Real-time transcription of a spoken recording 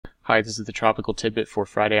Hi, this is the Tropical Tidbit for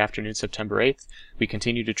Friday afternoon, September 8th. We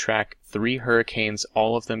continue to track 3 hurricanes,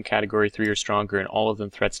 all of them Category 3 or stronger, and all of them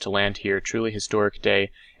threats to land here. Truly historic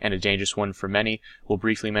day and a dangerous one for many. We'll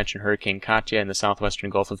briefly mention Hurricane Katia in the southwestern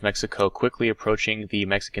Gulf of Mexico, quickly approaching the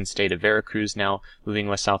Mexican state of Veracruz now, moving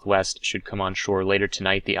west-southwest, should come on shore later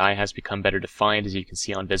tonight. The eye has become better defined, as you can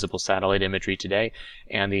see on visible satellite imagery today,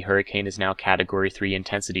 and the hurricane is now Category 3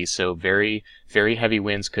 intensity, so very, very heavy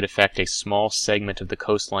winds could affect a small segment of the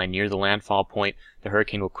coastline near the landfall point. The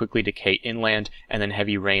hurricane will quickly decay inland, and then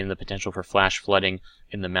heavy rain and the potential for flash flooding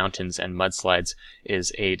in the mountains and mudslides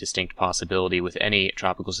is a distinct possibility with any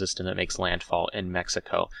tropical system that makes landfall in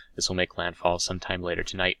Mexico. This will make landfall sometime later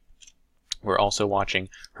tonight. We're also watching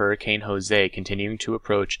Hurricane Jose continuing to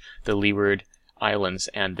approach the Leeward Islands,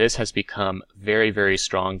 and this has become very, very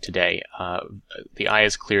strong today. The eye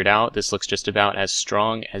is cleared out. This looks just about as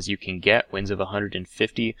strong as you can get. Winds of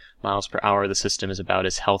 150 miles per hour. The system is about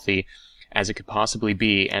as healthy as it could possibly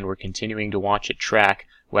be, and we're continuing to watch it track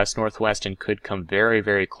west-northwest and could come very,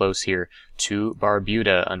 very close here to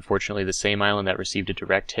Barbuda. Unfortunately, the same island that received a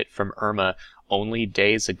direct hit from Irma only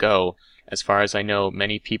days ago. As far as I know,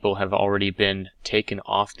 many people have already been taken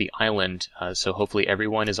off the island, so hopefully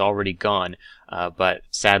everyone is already gone, but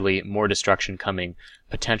sadly more destruction coming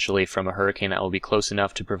potentially from a hurricane that will be close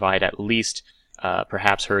enough to provide at least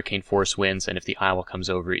perhaps hurricane force winds, and if the Iowa comes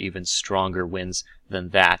over, even stronger winds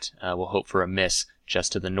than that. We'll hope for a miss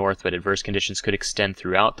just to the north, but adverse conditions could extend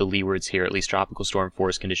throughout the leewards here. At least tropical storm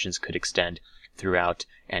force conditions could extend throughout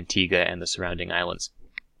Antigua and the surrounding islands.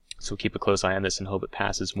 So we'll keep a close eye on this and hope it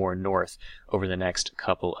passes more north over the next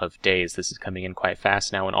couple of days. This is coming in quite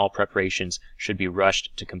fast now, and all preparations should be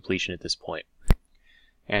rushed to completion at this point.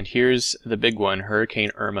 And here's the big one,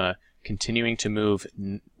 Hurricane Irma, continuing to move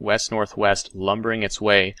west-northwest, lumbering its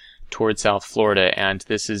way toward South Florida, and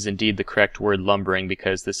this is indeed the correct word, lumbering,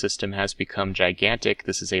 because the system has become gigantic.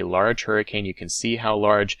 This is a large hurricane. You can see how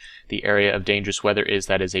large the area of dangerous weather is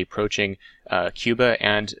that is approaching Cuba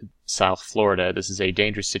and South Florida. This is a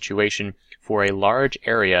dangerous situation for a large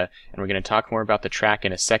area, and we're going to talk more about the track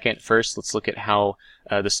in a second. First, let's look at how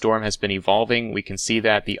the storm has been evolving. We can see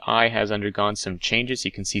that the eye has undergone some changes.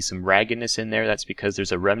 You can see some raggedness in there. That's because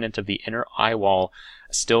there's a remnant of the inner eye wall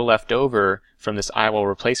still left over from this eye wall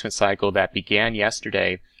replacement cycle that began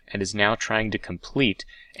yesterday and is now trying to complete.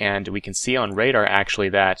 And we can see on radar actually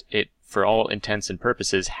that it, for all intents and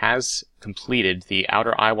purposes, has completed. The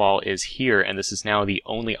outer eye wall is here, and this is now the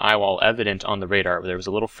only eye wall evident on the radar. There was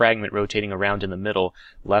a little fragment rotating around in the middle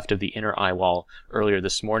left of the inner eye wall earlier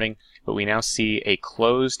this morning, but we now see a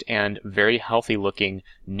closed and very healthy looking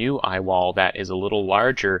new eye wall that is a little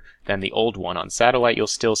larger than the old one. On satellite, you'll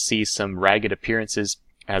still see some ragged appearances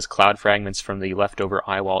as cloud fragments from the leftover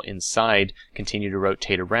eye wall inside continue to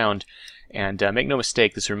rotate around. And make no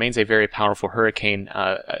mistake, this remains a very powerful hurricane.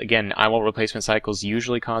 Again, eye wall replacement cycles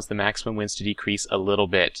usually cause the maximum winds to decrease a little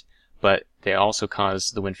bit, but they also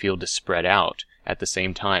cause the wind field to spread out at the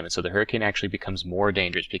same time. And so the hurricane actually becomes more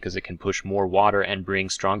dangerous because it can push more water and bring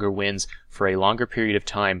stronger winds for a longer period of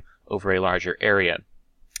time over a larger area.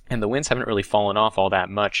 And the winds haven't really fallen off all that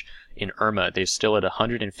much in Irma. They're still at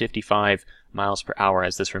 155 miles per hour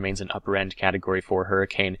as this remains an upper end Category 4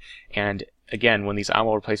 hurricane. And again, when these eye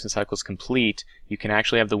wall replacement cycles complete, you can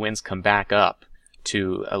actually have the winds come back up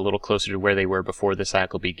to a little closer to where they were before the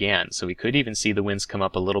cycle began. So we could even see the winds come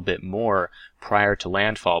up a little bit more prior to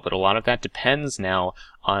landfall, but a lot of that depends now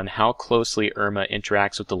on how closely Irma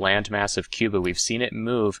interacts with the landmass of Cuba. We've seen it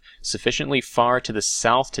move sufficiently far to the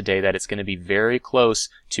south today that it's going to be very close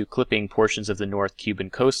to clipping portions of the North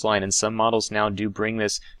Cuban coastline, and some models now do bring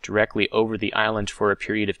this directly over the island for a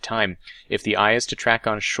period of time. If the eye is to track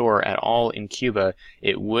on shore at all in Cuba,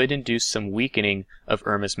 it would induce some weakening of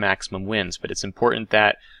Irma's maximum winds, but it's important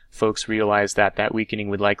that folks realize that that weakening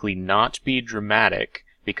would likely not be dramatic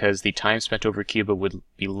because the time spent over Cuba would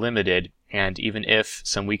be limited, and even if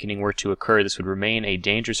some weakening were to occur, this would remain a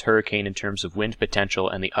dangerous hurricane in terms of wind potential,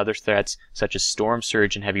 and the other threats, such as storm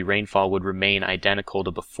surge and heavy rainfall, would remain identical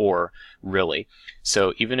to before, really.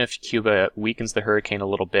 So even if Cuba weakens the hurricane a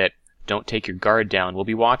little bit, don't take your guard down. We'll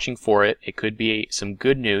be watching for it. It could be some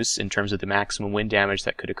good news in terms of the maximum wind damage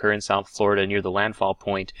that could occur in South Florida near the landfall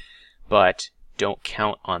point, but don't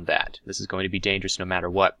count on that. This is going to be dangerous no matter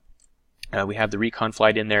what. We have the recon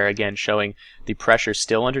flight in there again showing the pressure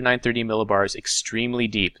still under 930 millibars, extremely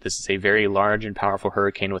deep. This is a very large and powerful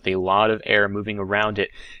hurricane with a lot of air moving around it,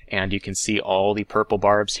 and you can see all the purple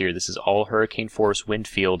barbs here. This is all hurricane force wind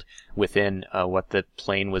field within what the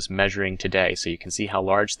plane was measuring today. So you can see how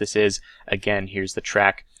large this is. Again, here's the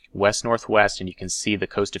track west-northwest, and you can see the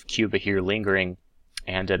coast of Cuba here lingering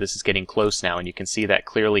And this is getting close now, and you can see that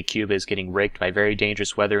clearly Cuba is getting raked by very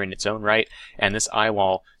dangerous weather in its own right, and this eye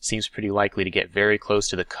wall seems pretty likely to get very close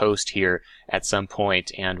to the coast here at some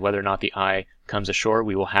point, and whether or not the eye comes ashore,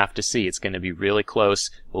 we will have to see. It's going to be really close.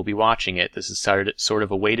 We'll be watching it. This is sort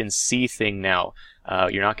of a wait-and-see thing now.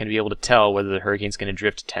 You're not going to be able to tell whether the hurricane's going to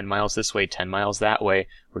drift 10 miles this way, 10 miles that way.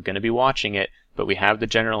 We're going to be watching it, but we have the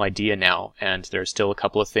general idea now, and there's still a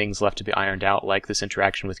couple of things left to be ironed out, like this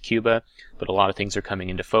interaction with Cuba, but a lot of things are coming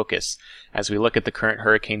into focus. As we look at the current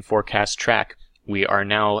hurricane forecast track, we are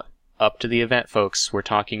now up to the event, folks. We're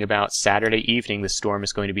talking about Saturday evening. The storm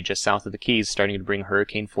is going to be just south of the Keys, starting to bring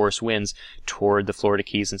hurricane force winds toward the Florida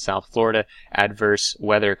Keys and South Florida. Adverse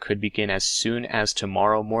weather could begin as soon as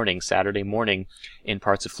tomorrow morning, Saturday morning, in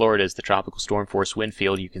parts of Florida as the tropical storm force wind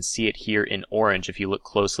field. You can see it here in orange. If you look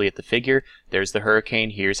closely at the figure, there's the hurricane.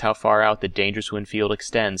 Here's how far out the dangerous wind field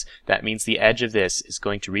extends. That means the edge of this is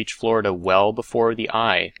going to reach Florida well before the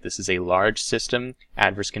eye. This is a large system.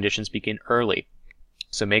 Adverse conditions begin early.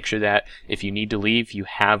 So make sure that if you need to leave, you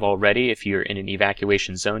have already, if you're in an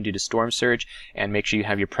evacuation zone due to storm surge, and make sure you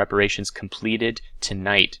have your preparations completed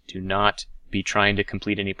tonight. Do not be trying to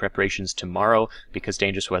complete any preparations tomorrow because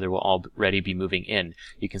dangerous weather will already be moving in.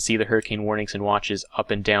 You can see the hurricane warnings and watches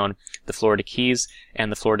up and down the Florida Keys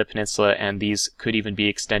and the Florida Peninsula, and these could even be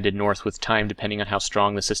extended north with time depending on how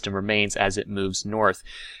strong the system remains as it moves north.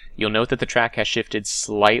 You'll note that the track has shifted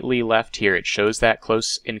slightly left here. It shows that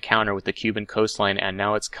close encounter with the Cuban coastline, and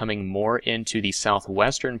now it's coming more into the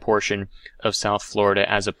southwestern portion of South Florida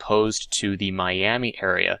as opposed to the Miami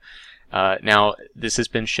area. Now, this has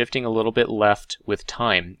been shifting a little bit left with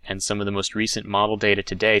time, and some of the most recent model data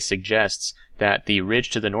today suggests that the ridge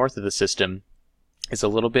to the north of the system is a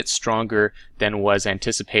little bit stronger than was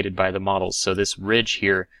anticipated by the models. So this ridge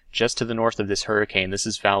here, just to the north of this hurricane, this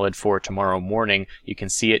is valid for tomorrow morning. You can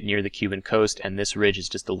see it near the Cuban coast, and this ridge is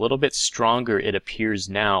just a little bit stronger, it appears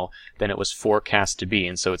now, than it was forecast to be.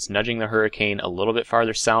 And so it's nudging the hurricane a little bit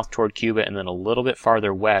farther south toward Cuba and then a little bit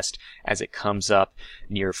farther west as it comes up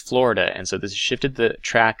near Florida. And so this has shifted the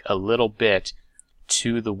track a little bit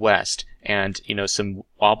to the west, and some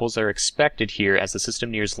wobbles are expected here as the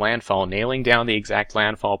system nears landfall. Nailing down the exact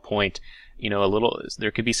landfall point,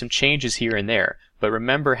 there could be some changes here and there, but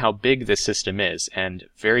remember how big this system is, and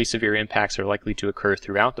very severe impacts are likely to occur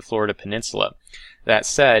throughout the Florida Peninsula. That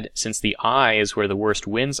said, since the eye is where the worst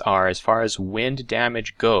winds are as far as wind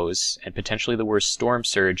damage goes, and potentially the worst storm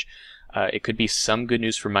surge, it could be some good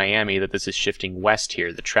news for Miami that this is shifting west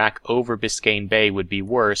here. The track over Biscayne Bay would be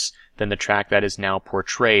worse than the track that is now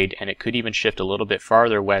portrayed, and it could even shift a little bit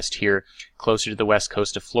farther west here, closer to the west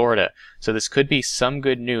coast of Florida. So this could be some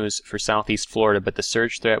good news for southeast Florida, but the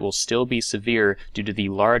surge threat will still be severe due to the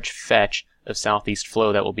large fetch of southeast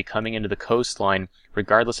flow that will be coming into the coastline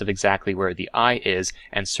regardless of exactly where the eye is,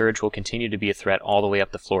 and surge will continue to be a threat all the way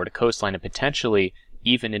up the Florida coastline and potentially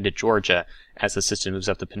even into Georgia as the system moves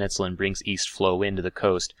up the peninsula and brings east flow into the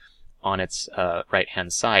coast on its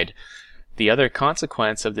right-hand side. The other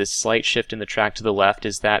consequence of this slight shift in the track to the left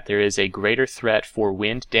is that there is a greater threat for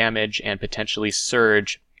wind damage and potentially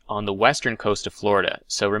surge on the western coast of Florida.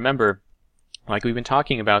 So remember, like we've been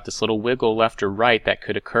talking about, this little wiggle left or right that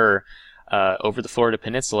could occur over the Florida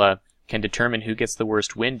Peninsula can determine who gets the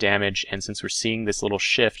worst wind damage, and since we're seeing this little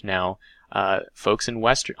shift now, folks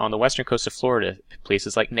on the western coast of Florida,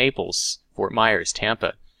 places like Naples, Fort Myers,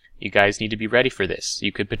 Tampa, you guys need to be ready for this.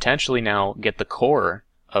 You could potentially now get the core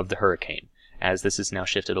of the hurricane, as this is now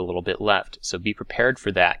shifted a little bit left. So be prepared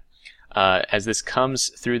for that. As this comes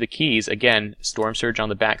through the Keys, again, storm surge on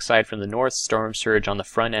the backside from the north, storm surge on the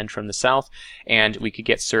front end from the south, and we could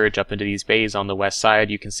get surge up into these bays on the west side.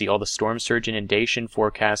 You can see all the storm surge inundation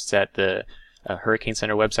forecasts at the Hurricane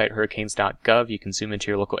Center website, hurricanes.gov. You can zoom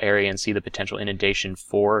into your local area and see the potential inundation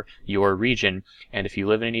for your region. And if you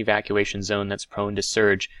live in an evacuation zone that's prone to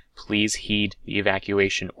surge, please heed the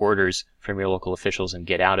evacuation orders from your local officials and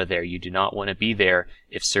get out of there. You do not want to be there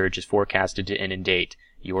if surge is forecasted to inundate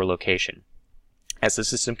your location. As the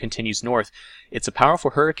system continues north, it's a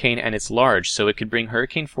powerful hurricane and it's large, so it could bring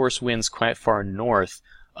hurricane force winds quite far north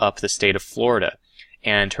up the state of Florida.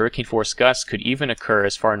 And hurricane force gusts could even occur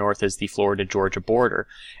as far north as the Florida-Georgia border.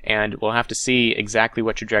 And we'll have to see exactly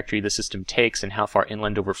what trajectory the system takes and how far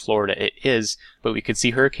inland over Florida it is, but we could see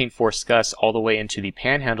hurricane force gusts all the way into the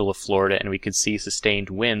panhandle of Florida, and we could see sustained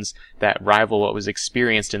winds that rival what was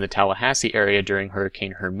experienced in the Tallahassee area during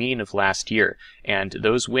Hurricane Hermine of last year. And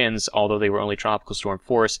those winds, although they were only tropical storm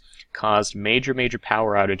force, caused major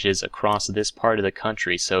power outages across this part of the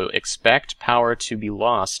country. So expect power to be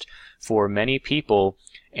lost for many people,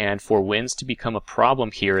 and for winds to become a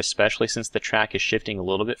problem here, especially since the track is shifting a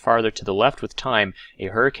little bit farther to the left with time. A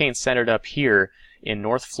hurricane centered up here in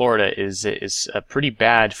North Florida is pretty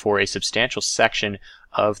bad for a substantial section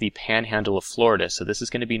of the panhandle of Florida. So this is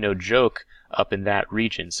going to be no joke up in that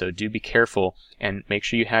region. So do be careful and make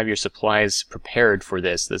sure you have your supplies prepared for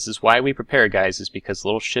this. This is why we prepare, guys, is because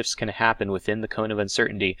little shifts can happen within the cone of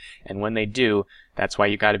uncertainty, and when they do, that's why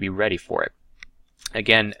you got to be ready for it.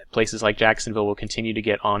 Again, places like Jacksonville will continue to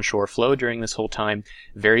get onshore flow during this whole time.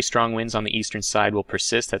 Very strong winds on the eastern side will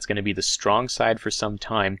persist. That's going to be the strong side for some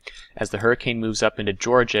time. As the hurricane moves up into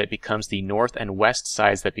Georgia, it becomes the north and west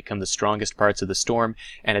sides that become the strongest parts of the storm,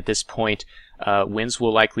 and at this point, winds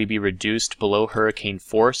will likely be reduced below hurricane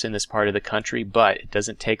force in this part of the country, but it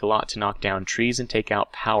doesn't take a lot to knock down trees and take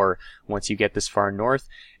out power once you get this far north,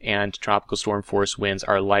 and tropical storm force winds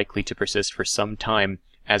are likely to persist for some time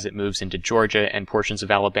as it moves into Georgia, and portions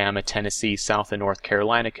of Alabama, Tennessee, South and North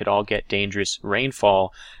Carolina could all get dangerous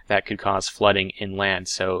rainfall that could cause flooding inland.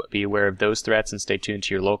 So be aware of those threats and stay tuned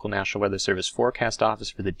to your local National Weather Service forecast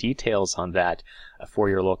office for the details on that for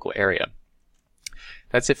your local area.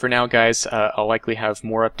 That's it for now, guys. I'll likely have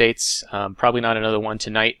more updates. Probably not another one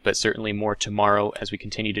tonight, but certainly more tomorrow as we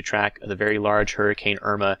continue to track the very large Hurricane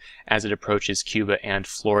Irma as it approaches Cuba and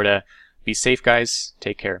Florida. Be safe, guys.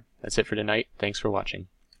 Take care. That's it for tonight. Thanks for watching.